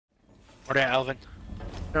Or to Alvin.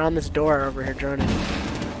 They're on this door over here droning.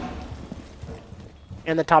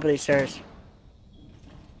 And the top of these stairs.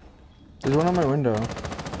 There's one on my window.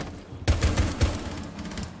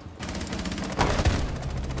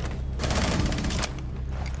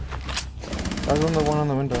 There's one on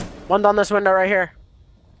the window. One's on this window right here.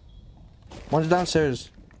 One's downstairs.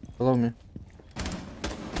 Below me.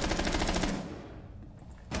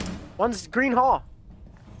 One's green hall.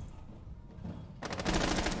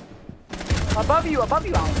 Above you,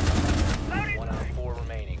 Alvin. 1 out of 4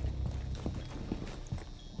 remaining.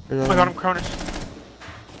 Oh my god, I'm Cronus.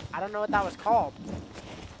 I don't know what that was called.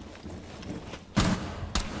 Oh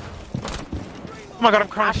my god, I'm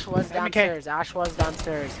Cronus. Ash was downstairs. Ash was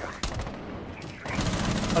downstairs.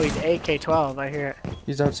 Oh, he's AK-12. I hear it.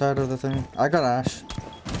 He's outside of the thing. I got Ash.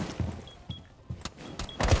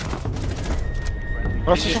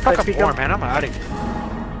 Oh, it's just fuck up more, man. I'm out of here.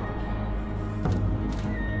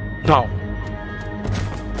 No.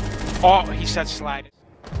 Oh, he said slide.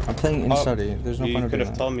 I'm playing in study. There's no point You of could doing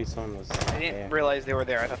have that. told me someone was. I didn't realize they were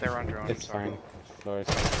there. I thought they were on drone. It's I'm sorry. fine. Floor is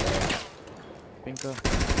BenQ.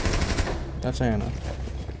 That's saying enough.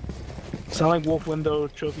 Sound like wolf window,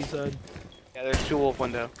 trophy side. Yeah, there's 2 wolf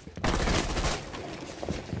window.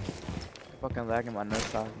 Fucking lagging my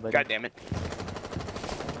nuts off, buddy. God damn it.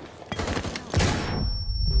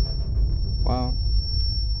 Wow.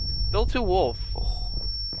 Still 2 wolf.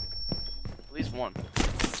 At least 1.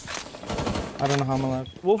 I don't know how I'm alive.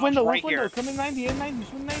 Wolf window, right wolf window, here. coming 90, in 90,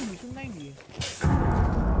 swim 90, swim 90.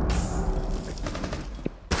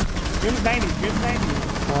 Grim's 90, Grim's 90.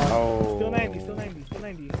 Oh. Still 90, still 90, still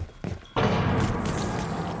 90.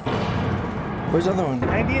 Where's the other one?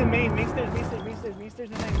 90 in main, main stairs in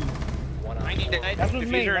 90. 1 out of 90 4. dead. That's what's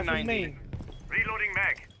main, Diffuser that's at what's 90. main. Reloading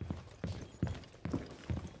mag.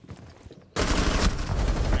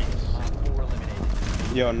 4 eliminated.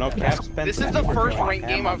 Yo, no cap spent. This is the first ranked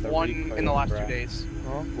game I've won in the last 2 days.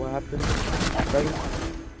 Oh, what happened?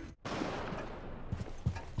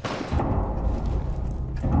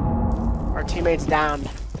 Our teammate's down.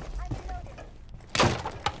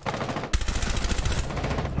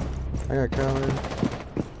 I got covered.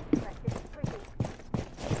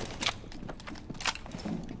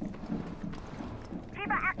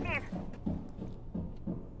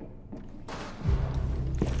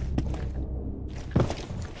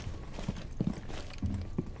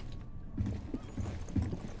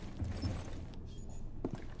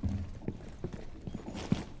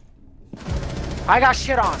 I got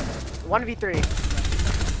shit on. 1v3.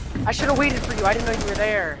 I should have waited for you. I didn't know you were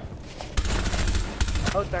there.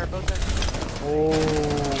 Both there, both there. Oh.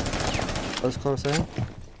 That was close, eh?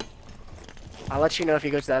 I'll let you know if he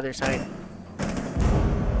goes to the other side.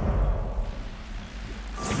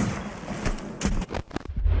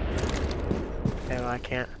 Okay, well, I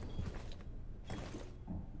can't.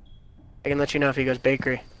 I can let you know if he goes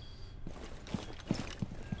bakery.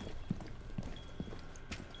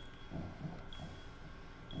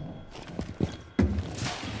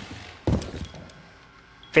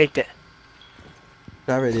 Faked it.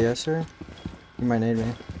 Got ready, yes, sir? You might need me.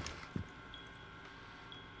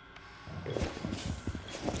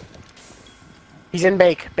 He's in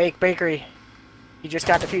bakery. He just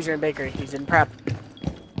got diffuser in bakery. He's in prep.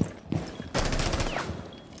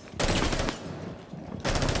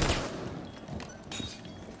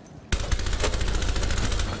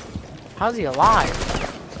 How's he alive?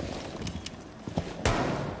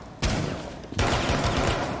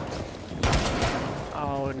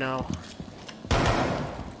 Oh no.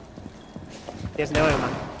 He has no ammo.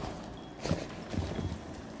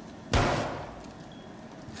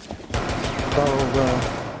 Oh, bro.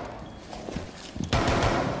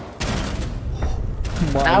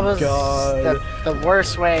 My That was God. the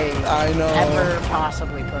worst way I know. ever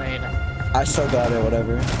possibly played. I still got it,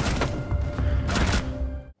 whatever.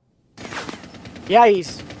 Yeah,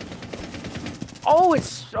 he's... Oh,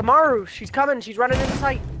 it's Amaru. She's coming. She's running into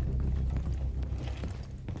sight.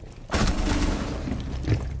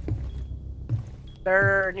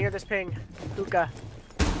 They're near this ping. Hookah.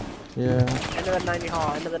 Yeah. End of the 90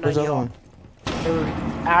 hall. End of the Where's 90 the other hall. one? There were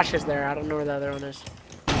ashes there. I don't know where the other one is.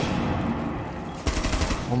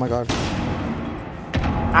 Oh my God.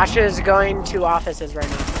 Ash is going to offices right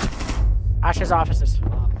now. Ash's offices.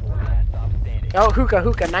 Op 4 last stop standing. Oh,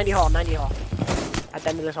 hookah. 90 hall. At the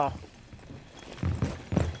end of this hall.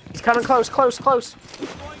 He's coming close.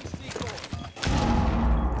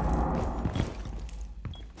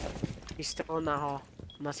 He's still in that hall.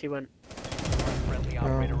 Unless he went. Friendly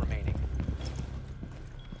operator remaining.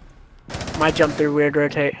 Might jump through weird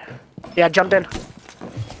rotate. Yeah, jumped in. Op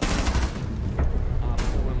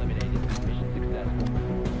 4 eliminated. Mission successful.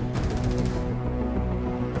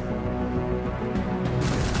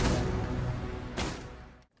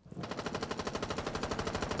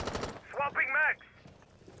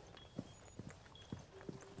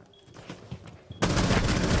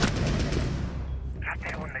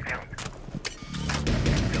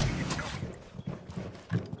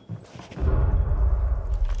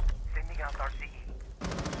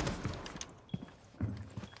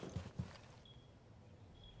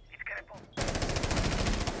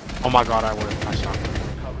 Oh my god, I would. I saw.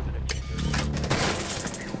 Cover the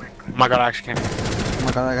diffuser. Oh my god, I actually can't. Oh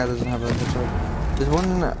my god, that guy doesn't have a good sword. There's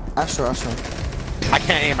one Astro. I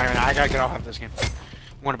can't aim right now. I gotta get off of this game.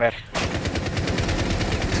 I'm going to bed.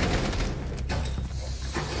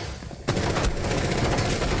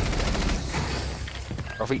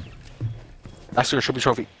 Trophy. That's your should be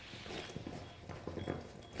trophy.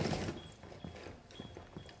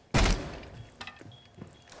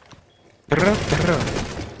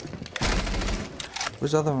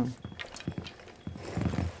 Where's the other one?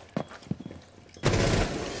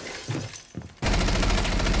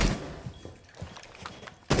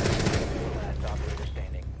 Last operator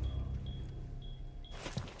standing.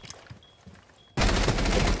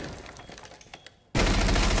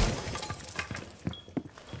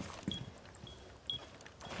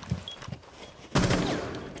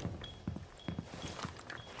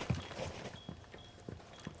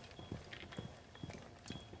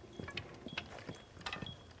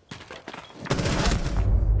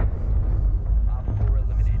 Op 4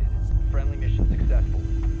 eliminated. Friendly mission successful.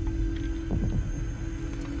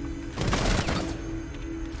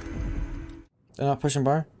 They're not pushing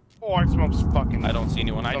bar? Oh, I smoke's fucking. I don't see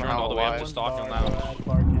anyone. I Don't turned know all the way up why. to Stockton Bar, Lounge.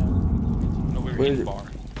 bar camp. No, we were Where in did- bar.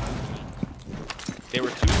 They were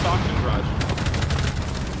two Stockton garage.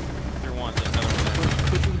 There one, there's another one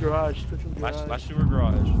Switch in garage. Switch in there. garage. Last two were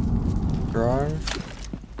garage. Garage?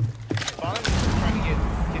 Bottom is trying to get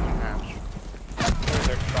kitchen hatch.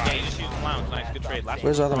 Yeah, you just used the lounge. Nice, good trade. Last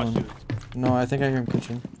Where's the other garage one? too. No, I think I hear him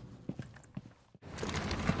kitchen.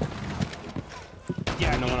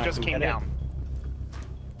 Yeah, know when I he just can came get it? down.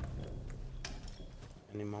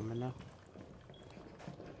 Any moment now.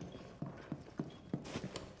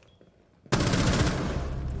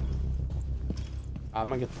 I'm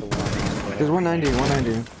gonna get the one. There's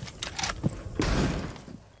 190.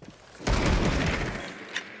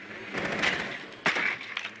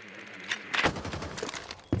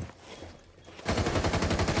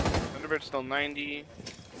 Thunderbird's still 90.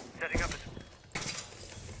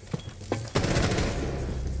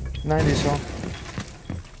 90 so.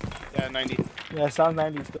 Yeah, 90. Yeah, sound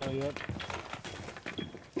 90 still, yep.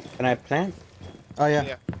 Can I plant? Oh yeah.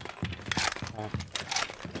 Yeah.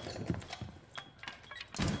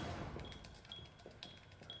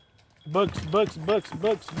 Books. That's one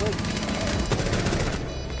books.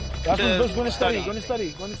 Going to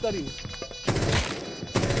study.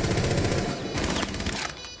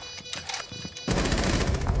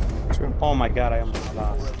 True. Oh my god, I almost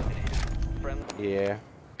lost. Friendly. Yeah,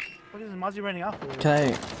 What is Mozzie running out for?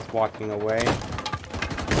 Can I? walking away.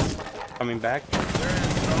 Coming back.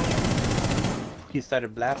 He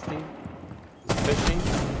started blasting. He's fishing.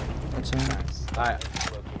 What's in? I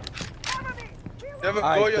They have a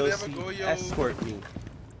Goyo, go they have a see Goyo. escort me.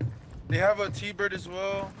 They have a T-Bird as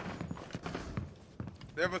well.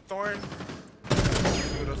 They have a Thorn.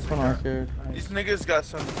 What else they One got? arcade. These niggas got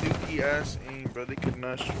some dookie ass aim, bro. They could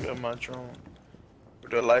not shoot at my drone. For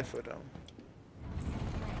the life of them.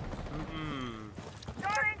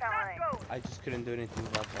 I just couldn't do anything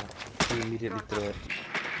about that. He immediately threw it.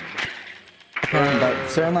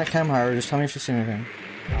 Stay on that cam higher. Just tell me if you see anything.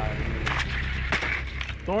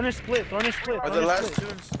 Thorn is split. Are the last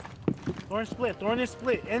tunes? Thorn is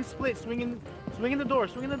split. End split. Swing in the door.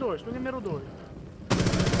 Swing in middle door.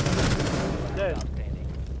 Dead. Outstanding.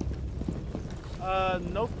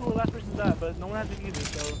 No clue where last person's at, but no one has it either,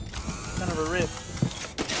 so it's kind of a rip.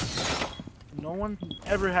 No one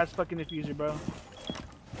ever has fucking diffuser, bro.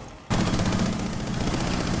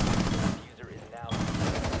 Diffuser is now.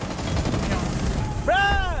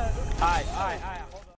 Bruh! Aye.